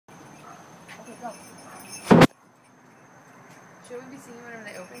Go. Should we be singing whenever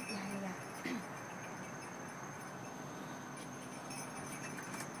they open? Yeah.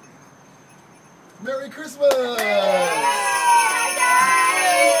 Merry Christmas!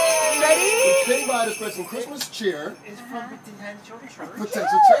 Ready? We came by to spread some Christmas cheer. It's from Potential Church.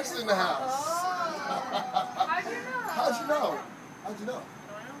 Potential Church in the house. How'd you know? How'd you know? How'd you know?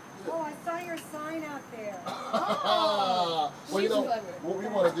 Oh, I saw your sign out there. Well, you know, what we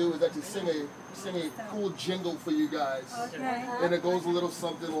want to do is actually sing a cool jingle for you guys. Okay. And it goes a little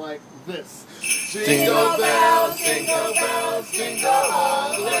something like this. Jingle bells, jingle bells, jingle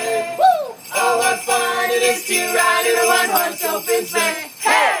all the way. Woo! Oh, what fun it is to ride in a one-horse open sleigh.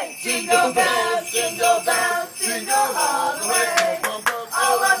 Hey! Jingle bells, jingle bells, jingle all the way.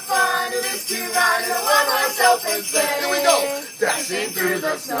 Oh, what fun it is to ride in a one-horse open sleigh. Here we go. Dashing through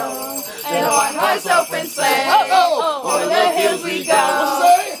the snow in a one-horse open sleigh. O'er the hills we go,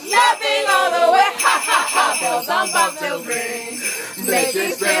 laughing all the way. Ha ha ha! Bells on bobtails ring,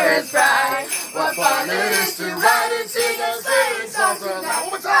 making spirits bright. What fun it is to ride and sing a sleighing song tonight.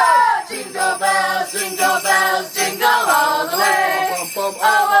 One more time. Jingle bells, jingle all the way. Oh,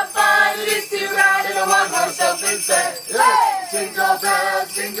 what fun it is to ride in a one-horse open sleigh. Hey! Jingle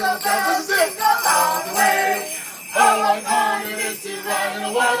bells, jingle all the way. Oh, what fun it is to ride in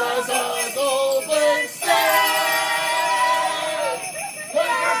a one-horse open sleigh.